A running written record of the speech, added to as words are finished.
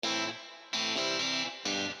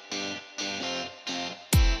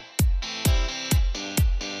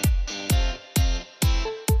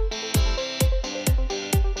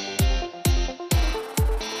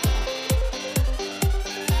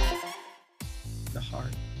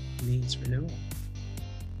heart needs renewal.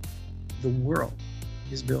 The world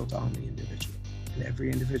is built on the individual, and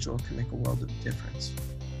every individual can make a world of difference.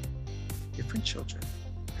 Different children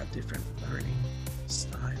have different learning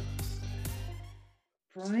styles.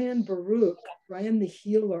 Brian Baruch, Brian the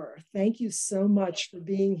Healer, thank you so much for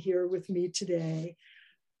being here with me today.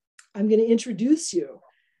 I'm going to introduce you.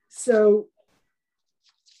 So,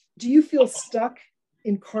 do you feel stuck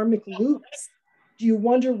in karmic loops? Do you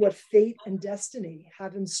wonder what fate and destiny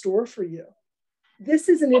have in store for you? This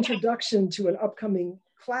is an introduction to an upcoming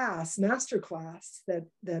class, master class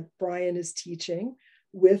that Brian is teaching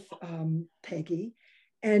with Peggy.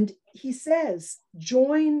 And he says,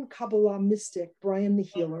 join Kabbalah mystic Brian the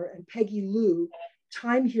Healer and Peggy Lou,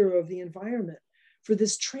 time hero of the environment, for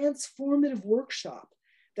this transformative workshop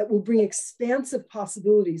that will bring expansive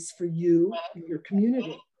possibilities for you and your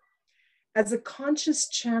community. As a conscious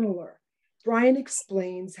channeler, Brian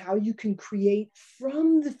explains how you can create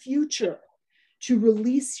from the future to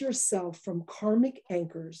release yourself from karmic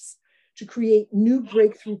anchors, to create new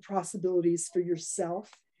breakthrough possibilities for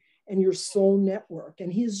yourself and your soul network.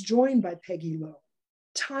 And he is joined by Peggy Lou,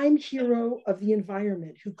 time hero of the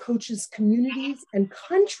environment, who coaches communities and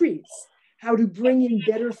countries how to bring in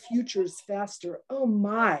better futures faster. Oh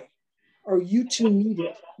my, are you two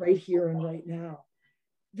needed right here and right now?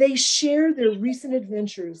 They share their recent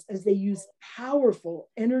adventures as they use powerful,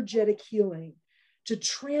 energetic healing to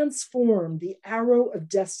transform the arrow of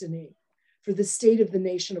destiny for the state of the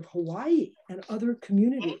nation of Hawaii and other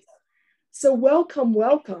communities. So welcome,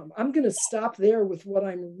 welcome. I'm going to stop there with what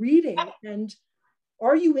I'm reading. And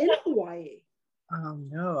are you in Hawaii?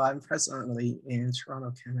 No, I'm presently in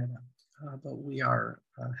Toronto, Canada, but we are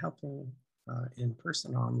helping in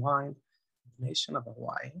person online the nation of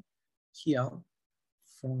Hawaii heal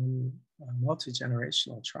from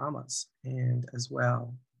multi-generational traumas, and as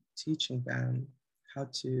well teaching them how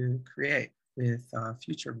to create with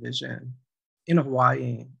future vision. In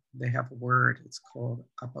Hawaii, they have a word, it's called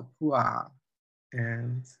apapua,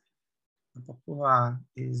 and apapua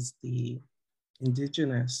is the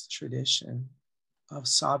indigenous tradition of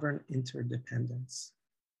sovereign interdependence.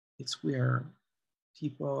 It's where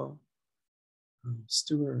people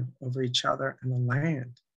steward over each other and the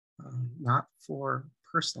land, not for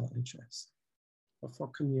personal interest, but for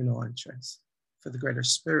communal interest, for the greater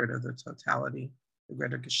spirit of the totality, the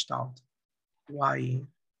greater gestalt. Hawaii,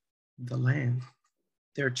 the land,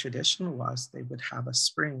 their tradition was they would have a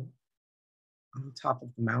spring on the top of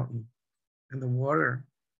the mountain, and the water,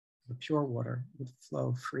 the pure water, would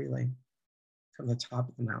flow freely from the top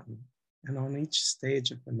of the mountain. And on each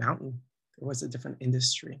stage of the mountain, there was a different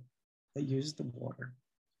industry that used the water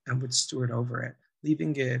and would steward over it,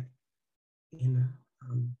 leaving it in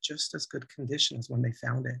just as good condition as when they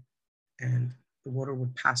found it. And the water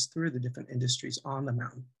would pass through the different industries on the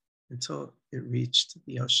mountain until it reached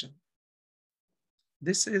the ocean.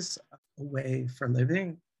 This is a way for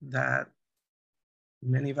living that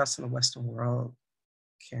many of us in the Western world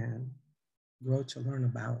can grow to learn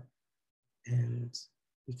about, and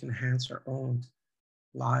we can enhance our own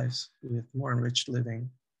lives with more enriched living,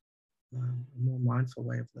 a more mindful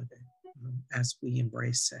way of living as we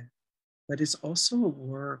embrace it. But it's also a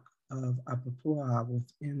work of apapua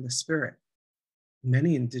within the spirit.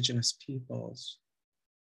 Many indigenous peoples,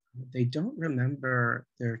 they don't remember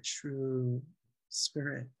their true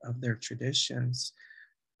spirit of their traditions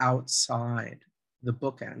outside the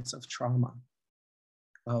bookends of trauma,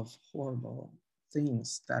 of horrible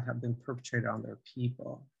things that have been perpetrated on their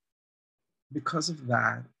people. Because of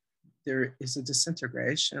that, there is a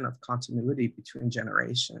disintegration of continuity between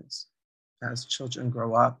generations as children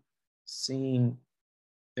grow up seeing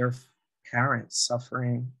their parents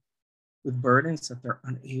suffering with burdens that they're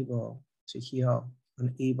unable to heal,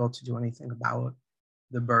 unable to do anything about.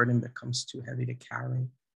 The burden becomes too heavy to carry.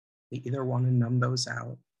 They either want to numb those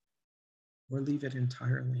out or leave it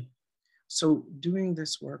entirely. So doing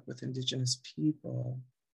this work with Indigenous people,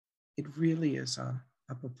 it really is a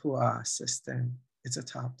papua system. It's a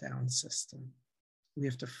top-down system. We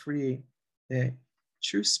have to free the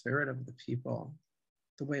true spirit of the people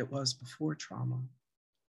the way it was before trauma.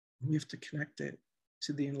 We have to connect it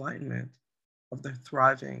to the enlightenment of the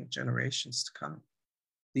thriving generations to come.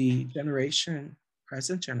 The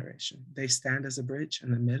present generation, they stand as a bridge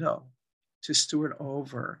in the middle to steward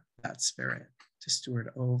over that spirit, to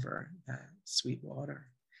steward over that sweet water.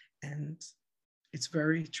 And it's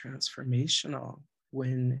very transformational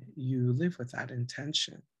when you live with that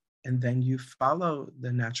intention, and then you follow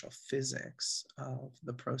the natural physics of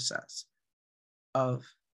the process of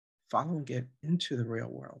following it into the real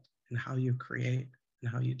world and how you create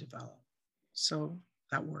and how you develop. So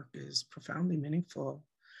that work is profoundly meaningful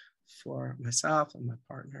for myself and my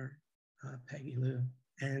partner, Peggy Lou.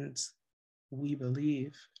 And we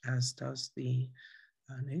believe, as does the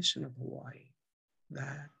nation of Hawaii,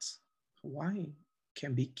 that Hawaii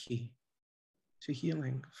can be key to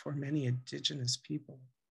healing for many indigenous people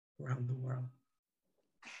around the world.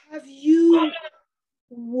 Have you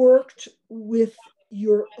worked with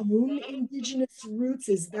your own indigenous roots?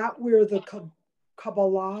 Is that where the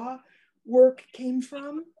Kabbalah work came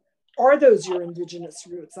from? Are those your indigenous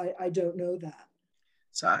roots? I don't know that.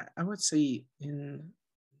 So I would say in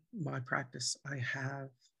my practice, I have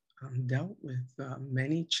dealt with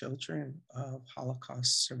many children of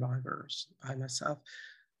Holocaust survivors. I myself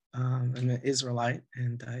am an Israelite,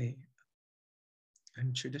 and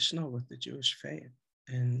I'm traditional with the Jewish faith.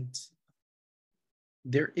 And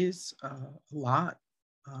there is a lot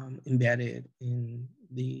embedded in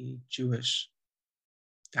the Jewish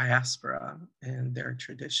diaspora and their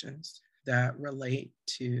traditions that relate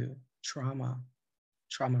to trauma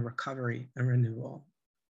recovery and renewal.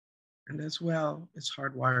 And as well, it's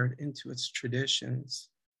hardwired into its traditions,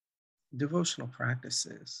 devotional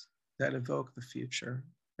practices that evoke the future,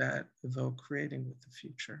 that evoke creating with the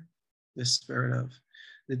future, the spirit of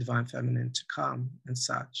the divine feminine to come and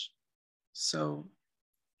such. So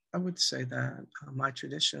I would say that my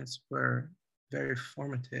traditions were very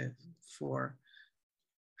formative for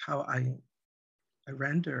how I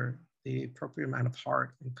render the appropriate amount of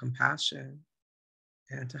heart and compassion,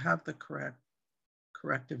 and to have the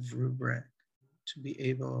corrective rubric to be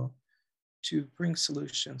able to bring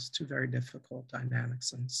solutions to very difficult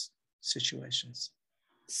dynamics and situations.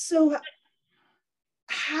 So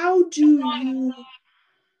how do you,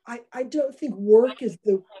 I don't think work is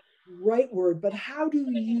the right word, but how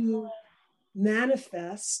do you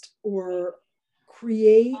manifest or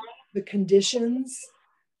create the conditions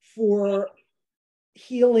for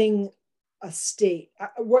healing a state?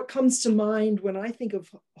 What comes to mind when I think of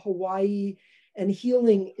Hawaii and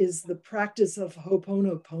healing is the practice of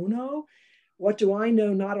Ho'oponopono. What do I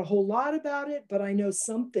know? Not a whole lot about it, but I know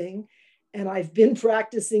something. And I've been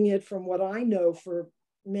practicing it from what I know for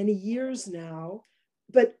many years now.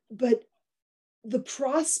 But the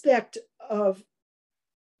prospect of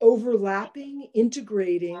overlapping,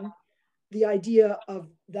 integrating the idea of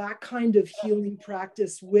that kind of healing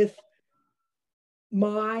practice with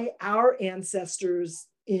our ancestors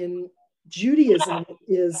in Judaism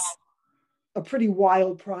is a pretty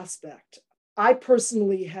wild prospect. I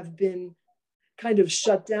personally have been kind of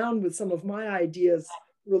shut down with some of my ideas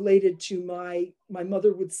related to my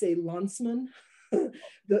mother would say landsmen,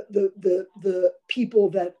 the people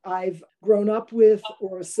that I've grown up with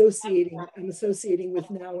or I'm associating with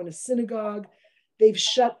now in a synagogue. They've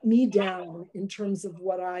shut me down in terms of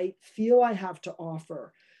what I feel I have to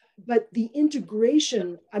offer. But the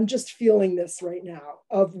integration, I'm just feeling this right now,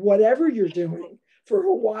 of whatever you're doing for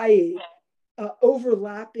Hawaii,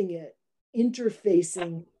 overlapping it,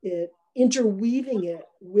 interfacing it, interweaving it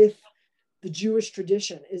with the Jewish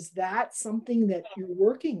tradition. Is that something that you're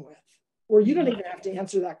working with? Or you don't even have to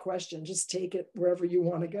answer that question. Just take it wherever you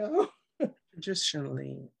want to go.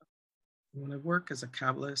 Traditionally, when I work as a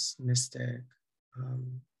Kabbalist mystic,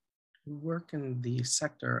 we work in the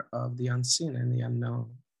sector of the unseen and the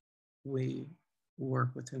unknown. We work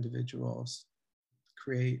with individuals,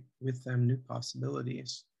 create with them new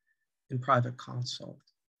possibilities in private consult.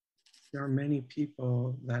 There are many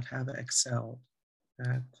people that have excelled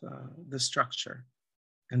at the structure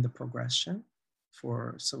and the progression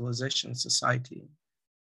for civilization, society.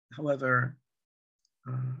 However,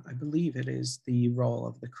 I believe it is the role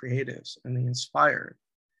of the creatives and the inspired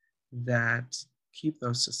that keep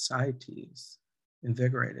those societies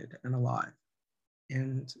invigorated and alive.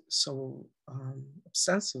 And so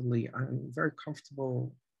ostensibly, I'm very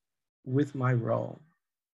comfortable with my role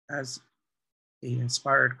as an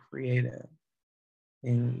inspired creative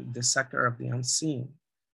in the sector of the unseen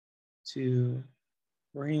to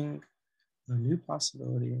bring new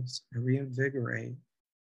possibilities and reinvigorate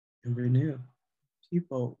and renew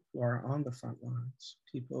people who are on the front lines,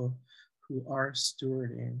 people who are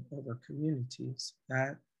stewarding over communities.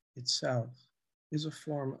 That itself is a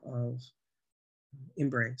form of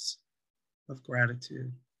embrace, of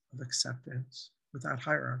gratitude, of acceptance without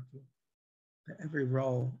hierarchy. That every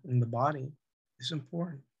role in the body is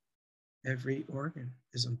important. Every organ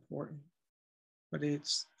is important, but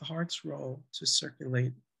it's the heart's role to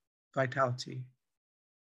circulate vitality,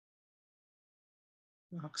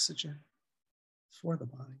 oxygen for the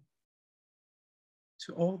body,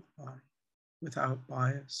 to all the body, without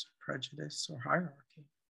bias, prejudice, or hierarchy.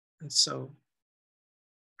 And so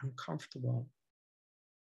I'm comfortable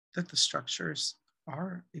that the structures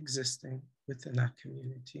are existing within that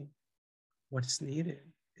community. What's needed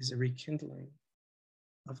is a rekindling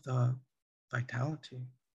of the vitality.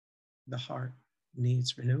 The heart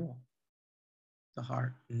needs renewal. The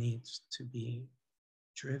heart needs to be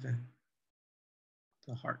driven.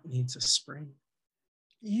 The heart needs a spring.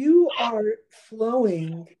 You are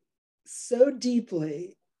flowing so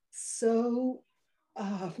deeply, so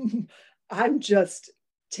I'm just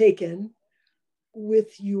taken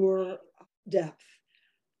with your depth.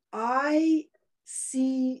 I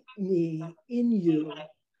see me in you.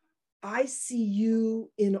 I see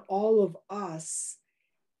you in all of us.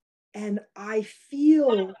 And I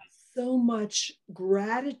feel so much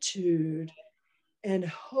gratitude and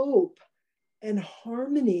hope and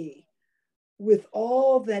harmony with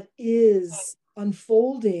all that is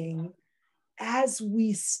unfolding as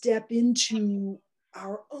we step into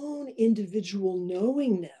our own individual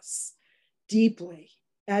knowingness deeply,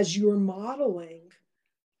 as you're modeling.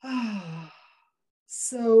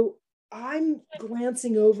 So I'm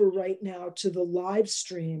glancing over right now to the live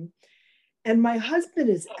stream, and my husband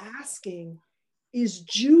is asking, is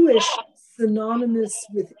Jewish synonymous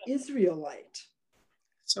with Israelite?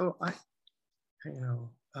 So I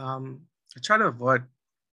try to avoid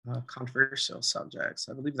controversial subjects.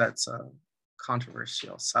 I believe that's a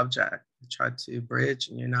controversial subject. I try to bridge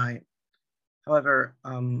and unite. However,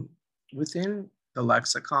 within the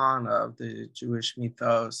lexicon of the Jewish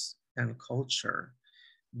mythos and culture,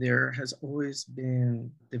 there has always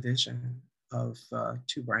been division of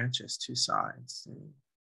two branches, two sides. And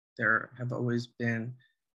there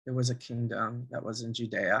was a kingdom that was in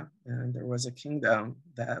Judea, and there was a kingdom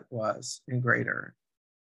that was in greater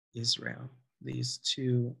Israel. These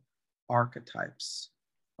two archetypes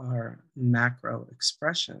are macro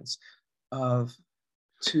expressions of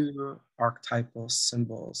two archetypal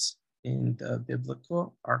symbols in the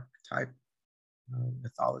biblical archetype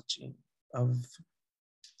mythology of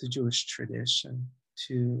the Jewish tradition.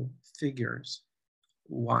 Two figures,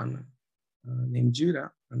 one named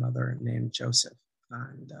Judah, another named Joseph.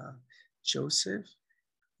 And Joseph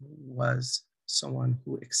was someone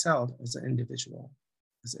who excelled as an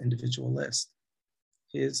individualist.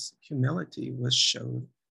 His humility was showed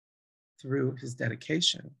through his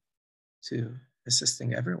dedication to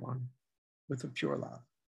assisting everyone with a pure love.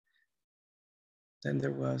 Then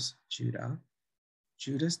there was Judah.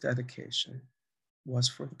 Judah's dedication was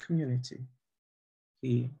for the community.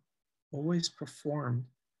 He always performed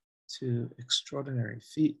to extraordinary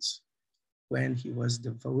feats when he was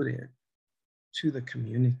devoted to the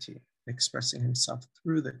community, expressing himself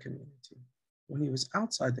through the community. When he was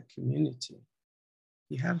outside the community,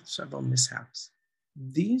 he had several mishaps.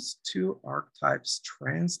 These two archetypes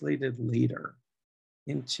translated later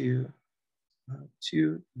into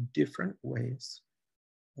two different ways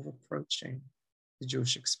of approaching the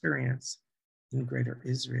Jewish experience in Greater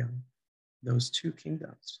Israel. Those two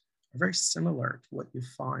kingdoms are very similar to what you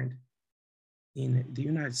find in the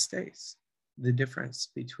United States. The difference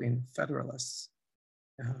between federalists,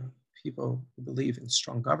 people who believe in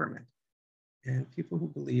strong government, and people who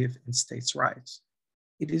believe in states' rights.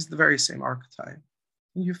 It is the very same archetype,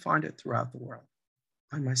 and you find it throughout the world.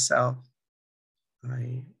 I myself,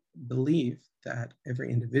 I believe that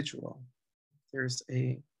every individual, there's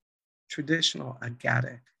a traditional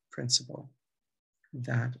agadic principle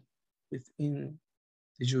that within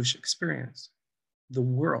the Jewish experience, the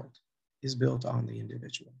world is built on the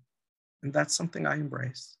individual. And that's something I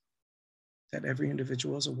embrace, that every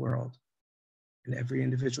individual is a world, and every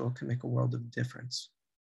individual can make a world of difference.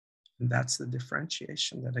 And that's the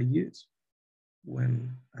differentiation that I use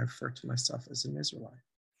when I refer to myself as an Israelite.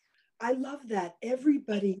 I love that.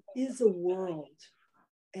 Everybody is a world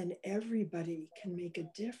and everybody can make a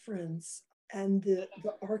difference. And the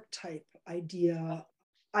archetype idea,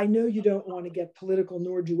 I know you don't want to get political,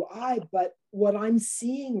 nor do I, but what I'm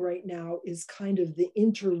seeing right now is kind of the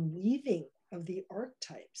interweaving of the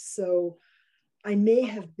archetypes. So I may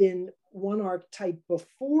have been one archetype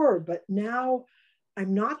before, but now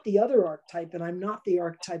I'm not the other archetype and I'm not the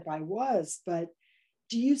archetype I was. But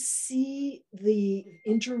do you see the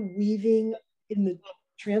interweaving in the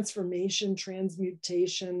transformation,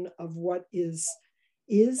 transmutation of what is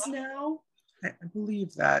now? I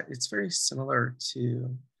believe that it's very similar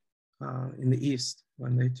to in the East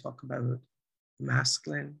when they talk about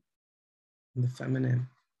masculine and the feminine,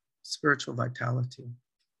 spiritual vitality.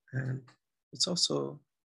 And it's also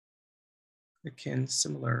akin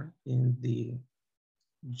similar in the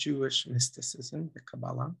Jewish mysticism, the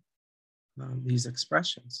Kabbalah, these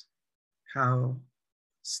expressions, how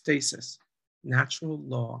stasis, natural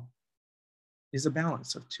law, is a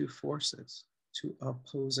balance of two forces, two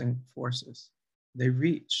opposing forces. they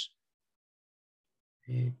reach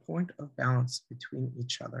a point of balance between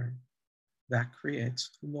each other that creates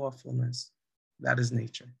lawfulness. That is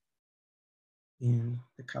nature. In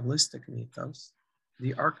the Kabbalistic mythos,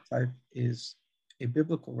 the archetype is a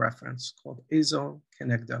biblical reference called Ezo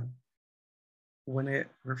Kenegdo. When it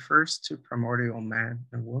refers to primordial man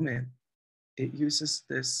and woman, it uses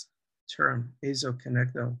this term, Ezo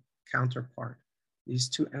Kenegdo, counterpart. These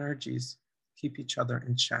two energies keep each other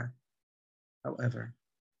in check. However,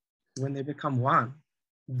 when they become one,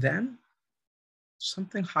 then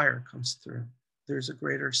something higher comes through. There's a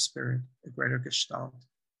greater spirit, a greater gestalt.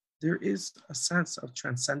 There is a sense of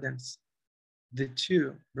transcendence. The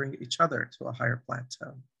two bring each other to a higher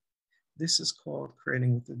plateau. This is called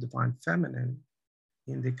creating with the divine feminine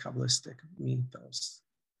in the Kabbalistic mythos.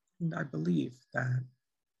 And I believe that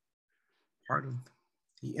part of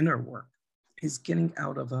the inner work is getting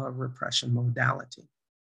out of a repression modality.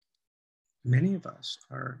 Many of us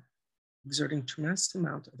are exerting tremendous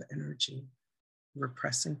amount of energy,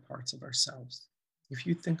 repressing parts of ourselves. If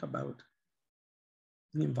you think about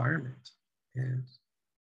the environment and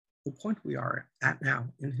the point we are at now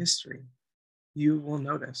in history, you will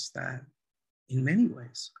notice that in many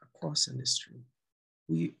ways across industry,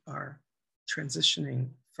 we are transitioning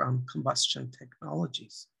from combustion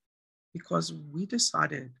technologies because we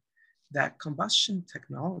decided that combustion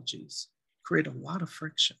technologies create a lot of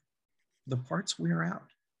friction. The parts wear out.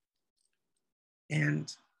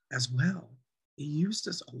 And as well, it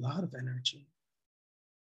uses a lot of energy.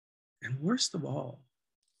 And worst of all,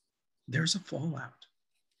 there's a fallout.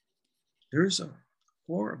 There's a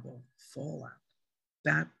horrible fallout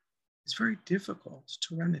that is very difficult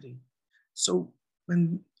to remedy. So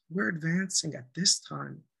when we're advancing at this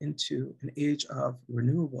time into an age of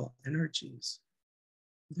renewable energies,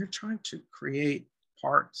 they're trying to create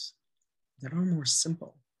parts that are more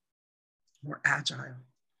simple, more agile.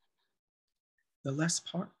 The less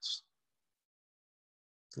parts,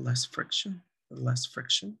 the less friction, the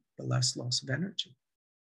less loss of energy.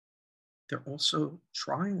 They're also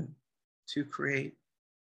trying to create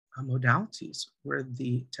modalities where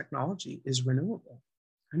the technology is renewable.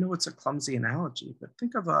 I know it's a clumsy analogy, but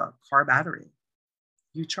think of a car battery.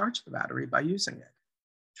 You charge the battery by using it.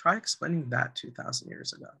 Try explaining that 2,000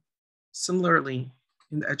 years ago. Similarly,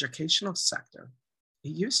 in the educational sector, it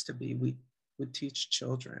used to be we would teach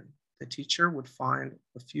children. The teacher would find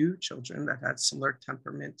a few children that had similar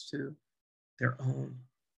temperament to their own,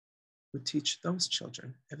 would teach those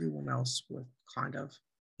children. Everyone else would kind of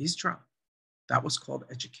eavesdrop. That was called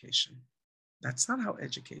education. That's not how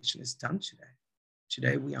education is done today.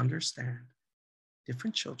 Today, we understand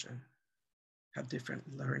different children have different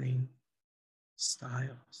learning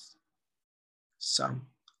styles. Some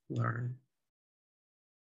learn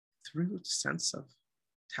through a sense of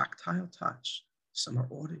tactile touch. Some are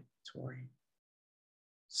auditory.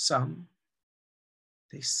 Some,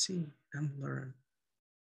 they see and learn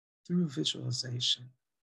through visualization.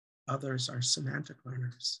 Others are semantic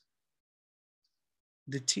learners.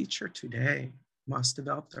 The teacher today must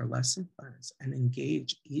develop their lesson plans and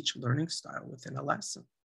engage each learning style within a lesson.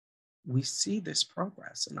 We see this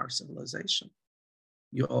progress in our civilization.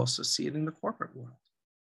 You also see it in the corporate world.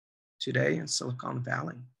 Today in Silicon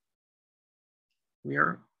Valley, we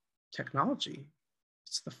are technology.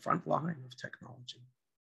 It's the front line of technology.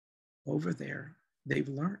 Over there, they've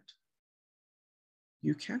learned.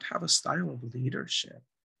 You can't have a style of leadership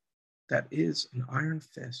that is an iron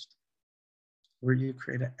fist where you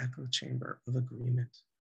create an echo chamber of agreement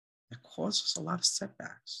that causes a lot of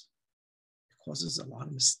setbacks. It causes a lot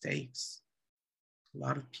of mistakes. A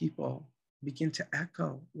lot of people begin to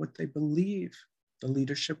echo what they believe the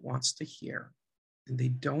leadership wants to hear, and they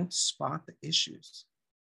don't spot the issues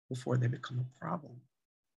before they become a problem.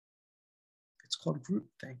 It's called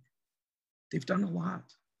groupthink. They've done a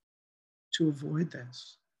lot to avoid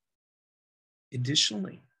this.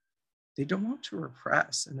 Additionally, they don't want to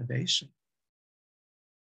repress innovation.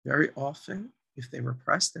 Very often, if they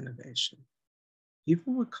repressed innovation,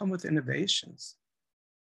 people would come with innovations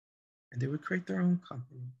and they would create their own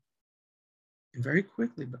company and very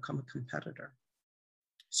quickly become a competitor.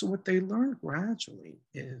 So what they learn gradually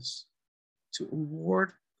is to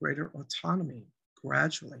award greater autonomy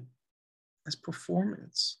gradually as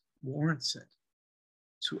performance warrants it,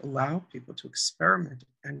 to allow people to experiment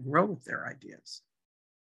and grow with their ideas.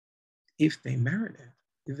 If they merit it,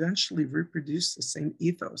 eventually reproduce the same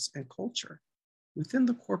ethos and culture within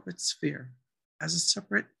the corporate sphere as a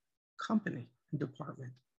separate company and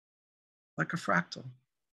department, like a fractal,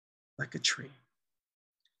 like a tree.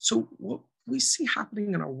 So what we see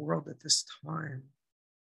happening in our world at this time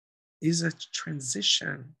is a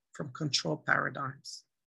transition from control paradigms.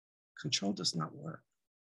 Control does not work.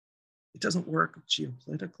 It doesn't work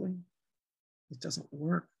geopolitically. It doesn't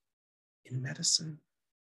work in medicine.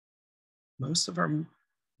 Most of our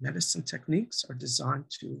medicine techniques are designed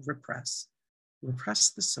to repress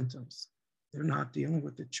the symptoms. They're not dealing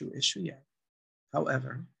with the true issue yet.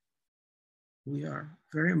 However, we are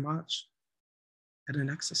very much at a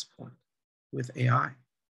nexus point with AI.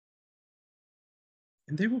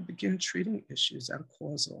 And they will begin treating issues at a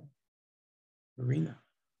causal arena.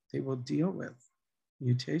 They will deal with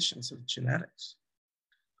mutations of genetics.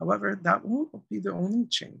 However, that won't be the only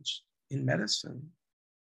change in medicine.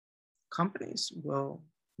 Companies will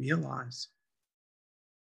realize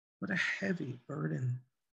what a heavy burden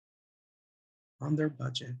on their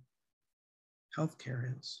budget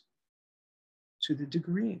healthcare is, to the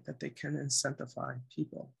degree that they can incentivize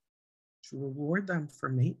people to reward them for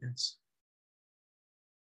maintenance,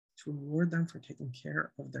 to reward them for taking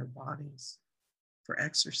care of their bodies, for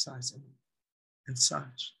exercising and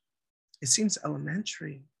such. It seems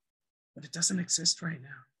elementary, but it doesn't exist right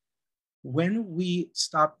now. When we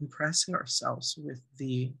stop impressing ourselves with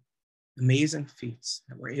the amazing feats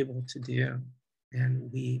that we're able to do,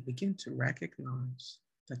 and we begin to recognize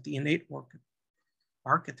that the innate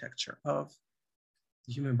architecture of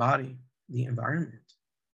the human body, the environment,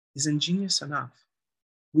 is ingenious enough,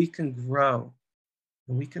 we can grow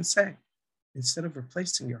and we can say, instead of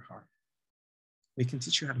replacing your heart, we can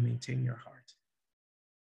teach you how to maintain your heart.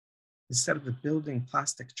 Instead of building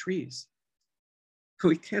plastic trees,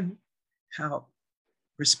 we can help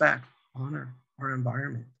respect, honor our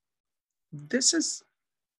environment. This is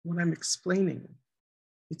what I'm explaining.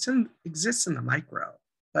 It exists in the micro,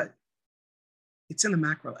 but it's in the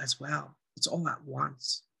macro as well. It's all at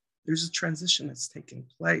once. There's a transition that's taking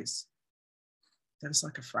place that is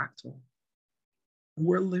like a fractal. And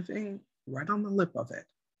we're living right on the lip of it.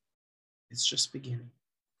 It's just beginning.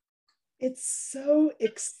 It's so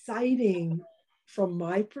exciting from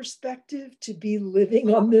my perspective to be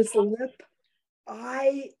living on this lip.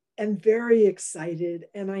 I am very excited,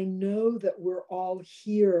 and I know that we're all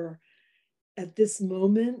here at this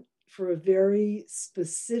moment for a very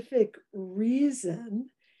specific reason.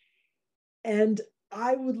 And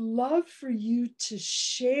I would love for you to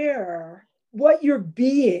share what you're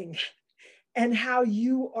being and how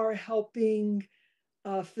you are helping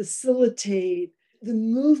facilitate the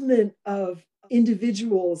movement of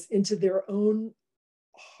individuals into their own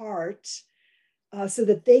heart so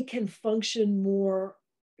that they can function more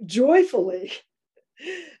joyfully.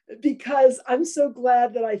 Because I'm so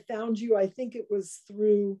glad that I found you. I think it was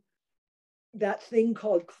through that thing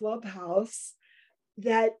called Clubhouse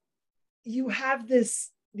that you have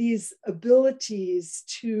these abilities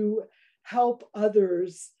to help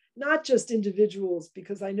others, not just individuals,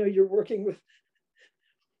 because I know you're working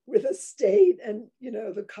with a state and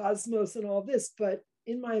the cosmos and all this, but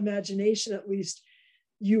in my imagination, at least,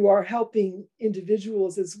 you are helping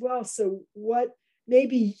individuals as well. So what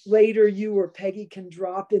maybe later you or Peggy can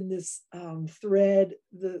drop in this thread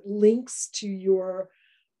the links to your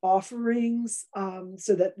offerings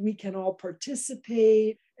so that we can all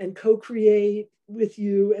participate and co-create with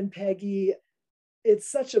you and Peggy.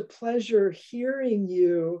 It's such a pleasure hearing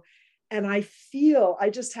you. And I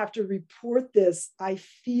just have to report this, I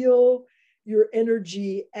feel your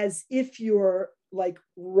energy as if you're like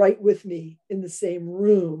right with me in the same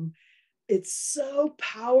room. It's so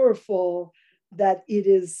powerful that it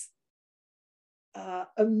is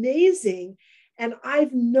amazing. And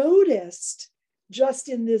I've noticed just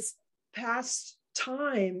in this past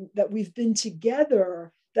time that we've been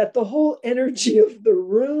together that the whole energy of the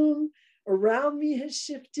room around me has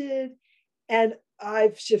shifted, and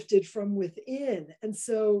I've shifted from within. And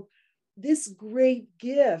so this great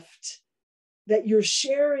gift that you're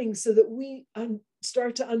sharing so that we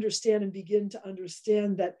start to understand and begin to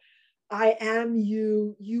understand that I am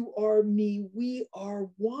you, you are me, we are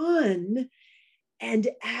one. And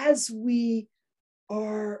as we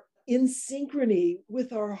are in synchrony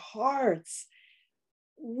with our hearts,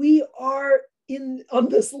 we are on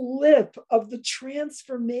this lip of the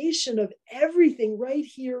transformation of everything right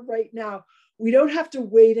here, right now. We don't have to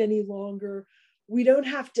wait any longer. We don't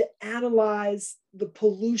have to analyze the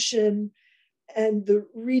pollution and the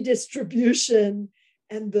redistribution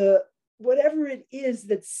and the whatever it is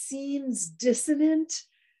that seems dissonant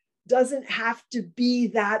doesn't have to be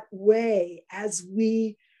that way as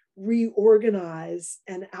we reorganize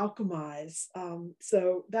and alchemize.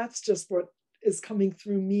 So that's just what is coming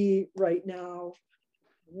through me right now.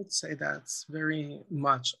 I would say that's very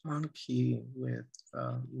much on key with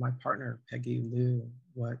my partner, Peggy Liu,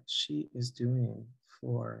 what she is doing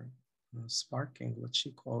for sparking what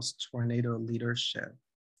she calls tornado leadership.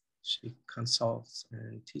 She consults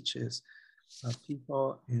and teaches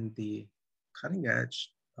people in the cutting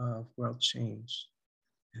edge of world change.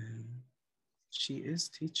 And she is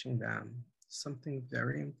teaching them something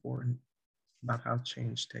very important about how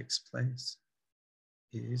change takes place.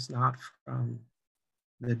 It is not from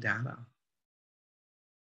the data.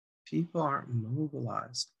 People aren't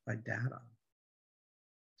mobilized by data.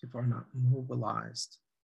 People are not mobilized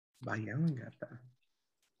by yelling at them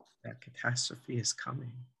that catastrophe is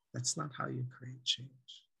coming. That's not how you create change.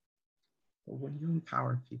 But when you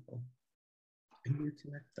empower people and you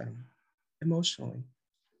connect them emotionally,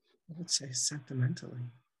 I would say sentimentally,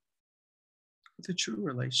 with a true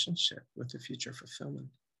relationship with the future fulfillment,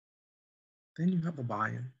 then you have a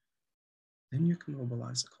buy-in. Then you can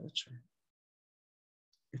mobilize a culture.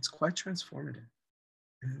 It's quite transformative.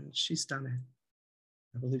 And she's done it.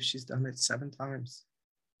 I believe she's done it 7 times.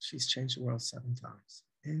 She's changed the world 7 times.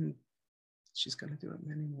 And she's going to do it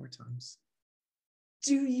many more times.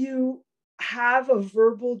 Do you have a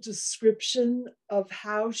verbal description of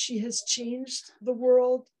how she has changed the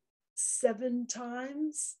world 7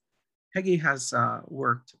 times? Peggy has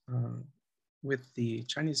worked with the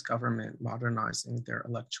Chinese government modernizing their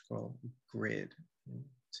electrical grid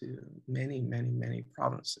to many, many, many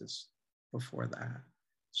provinces before that.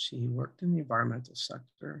 She worked in the environmental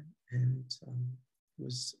sector and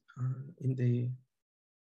was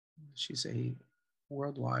she's a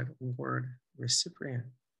worldwide award recipient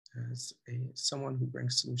as someone who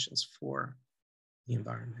brings solutions for the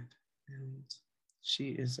environment. And she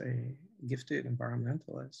is a gifted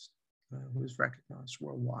environmentalist who is recognized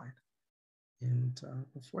worldwide. And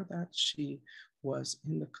before that, she was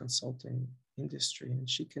in the consulting industry, and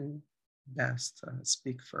she can best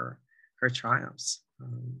speak for her triumphs.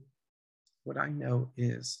 What I know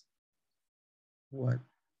is what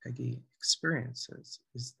Peggy experiences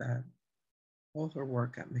is that all her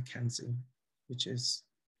work at McKinsey, which is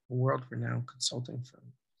a world-renowned consulting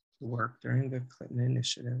firm, the work during the Clinton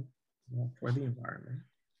Initiative for the environment,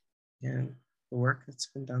 and the work that's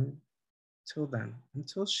been done till then,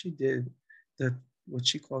 until she did what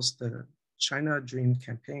she calls the China Dream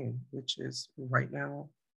Campaign, which is right now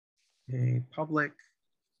a public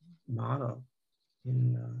motto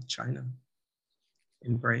in China,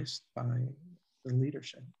 embraced by the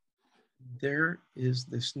leadership. There is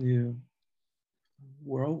this new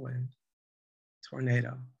whirlwind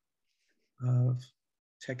tornado of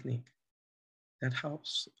technique that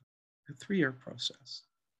helps a 3-year process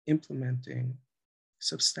implementing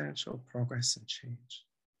substantial progress and change.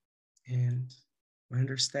 And my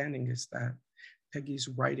understanding is that Peggy's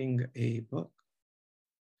writing a book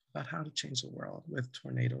about how to change the world with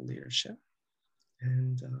tornado leadership.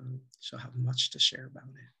 And she'll have much to share about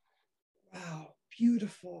it. Wow,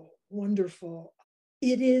 beautiful, wonderful.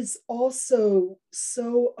 It is also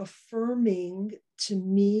so affirming to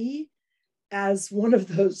me as one of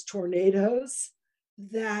those tornadoes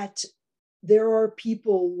that there are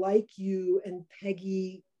people like you and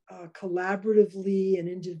Peggy collaboratively and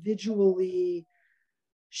individually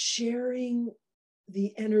sharing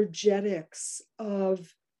the energetics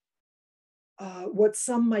of what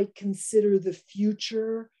some might consider the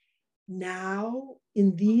future now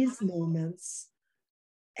in these moments,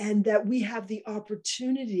 and that we have the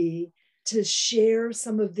opportunity to share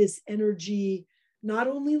some of this energy, not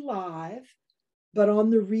only live, but on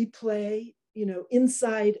the replay,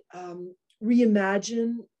 inside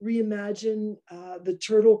Reimagine the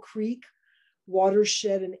Turtle Creek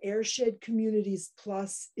Watershed and Airshed Communities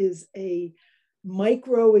Plus is a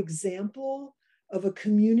micro example of a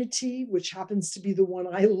community, which happens to be the one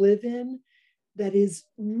I live in, that is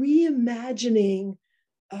reimagining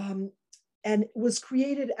and was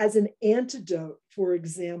created as an antidote, for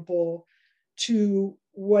example, to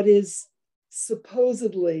what is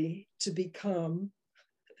supposedly to become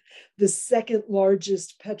the 2nd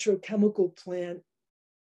largest petrochemical plant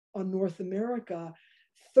on North America,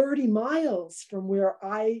 30 miles from where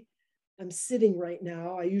I am sitting right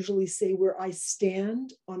now. I usually say where I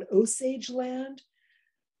stand on Osage land.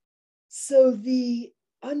 So the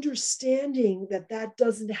understanding that that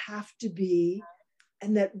doesn't have to be,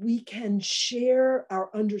 and that we can share our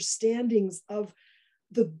understandings of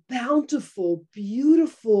the bountiful,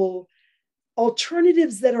 beautiful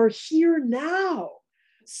alternatives that are here now.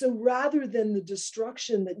 So rather than the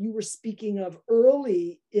destruction that you were speaking of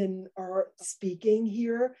early in our speaking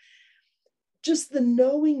here, just the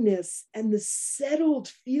knowingness and the settled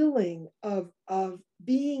feeling of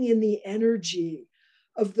being in the energy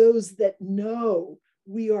of those that know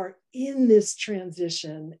we are in this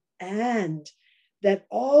transition and that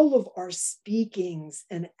all of our speakings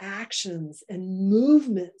and actions and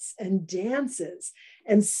movements and dances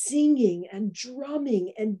and singing and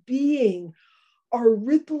drumming and being are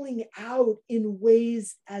rippling out in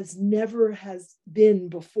ways as never has been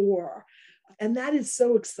before. And that is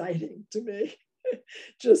so exciting to me.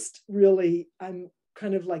 Just really, I'm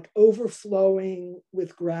kind of like overflowing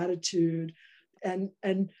with gratitude. And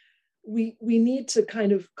we need to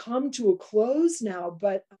kind of come to a close now,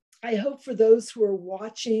 but I hope for those who are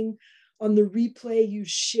watching on the replay, you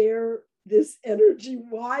share this energy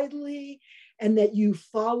widely and that you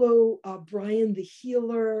follow Brian the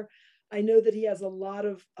Healer. I know that he has a lot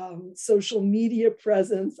of social media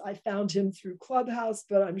presence. I found him through Clubhouse,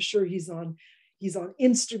 but I'm sure he's on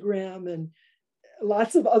Instagram and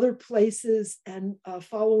lots of other places, and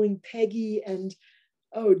following Peggy. And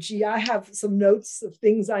oh gee, I have some notes of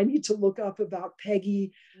things I need to look up about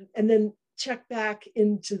Peggy, and then check back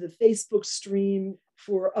into the Facebook stream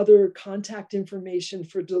for other contact information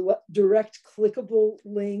for direct clickable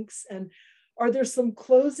links. And are there some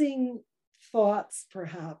closing thoughts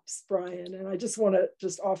perhaps, Brian? And I just want to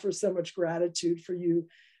just offer so much gratitude for you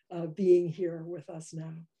being here with us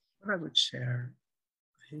now. What I would share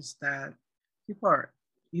is that people are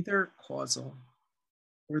either causal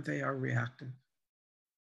or they are reactive.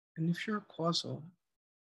 And if you're causal,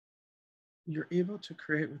 you're able to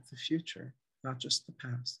create with the future, not just the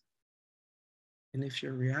past. And if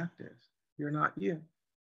you're reactive, you're not you.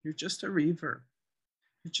 You're just a reverb.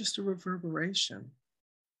 You're just a reverberation.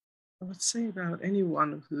 I would say about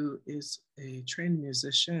anyone who is a trained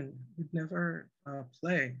musician would never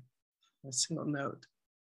play a single note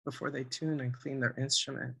before they tune and clean their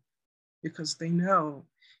instrument, because they know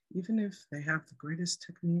even if they have the greatest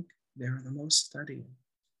technique, they're the most studied,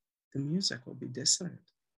 the music will be dissonant.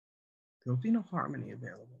 There will be no harmony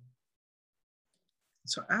available.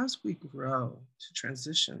 So as we grow to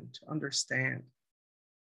transition to understand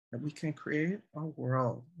that we can create our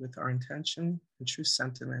world with our intention and true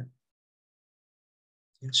sentiment,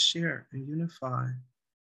 and share and unify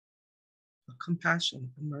a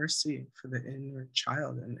compassion and mercy for the inner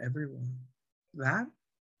child in everyone,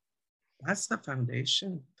 that's the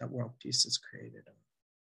foundation that world peace is created on.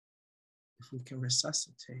 If we can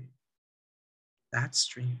resuscitate that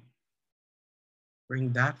stream,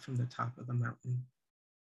 bring that from the top of the mountain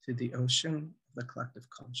to the ocean of the collective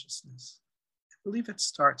consciousness. I believe it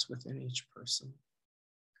starts within each person,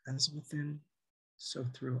 as within, so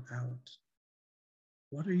throughout.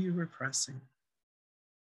 What are you repressing?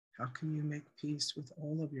 How can you make peace with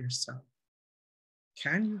all of yourself?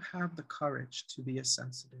 Can you have the courage to be a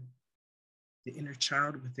sensitive? The inner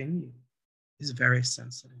child within you is very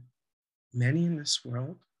sensitive. Many in this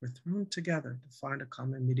world were thrown together to find a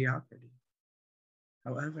common mediocrity.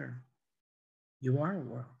 However, you are a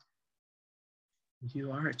world.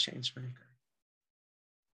 You are a change maker.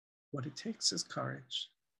 What it takes is courage.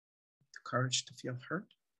 The courage to feel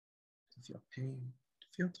hurt, to feel pain, to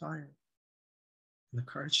feel tired, and the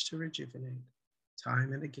courage to rejuvenate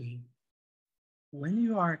time and again. When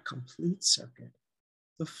you are a complete circuit,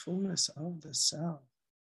 the fullness of the self,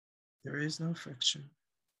 there is no friction.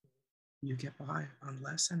 You get by on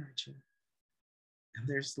less energy, and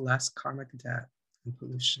there's less karmic debt and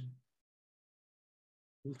pollution.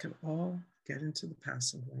 We can all get into the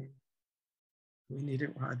passive lane. We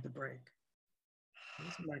needn't ride the brake.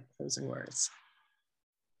 Those are my closing words.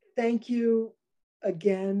 Thank you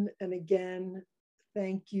again and again.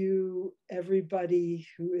 Thank you, everybody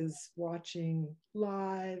who is watching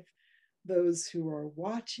live, those who are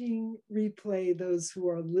watching replay, those who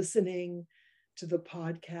are listening to the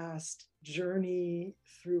podcast Journey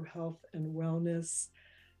Through Health and Wellness.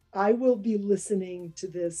 I will be listening to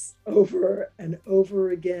this over and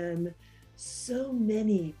over again. So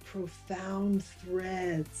many profound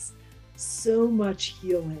threads, so much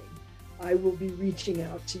healing. I will be reaching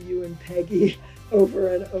out to you and Peggy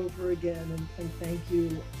over and over again. And thank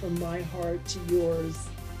you from my heart to yours,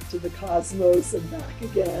 to the cosmos and back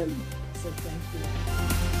again. So thank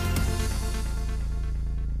you.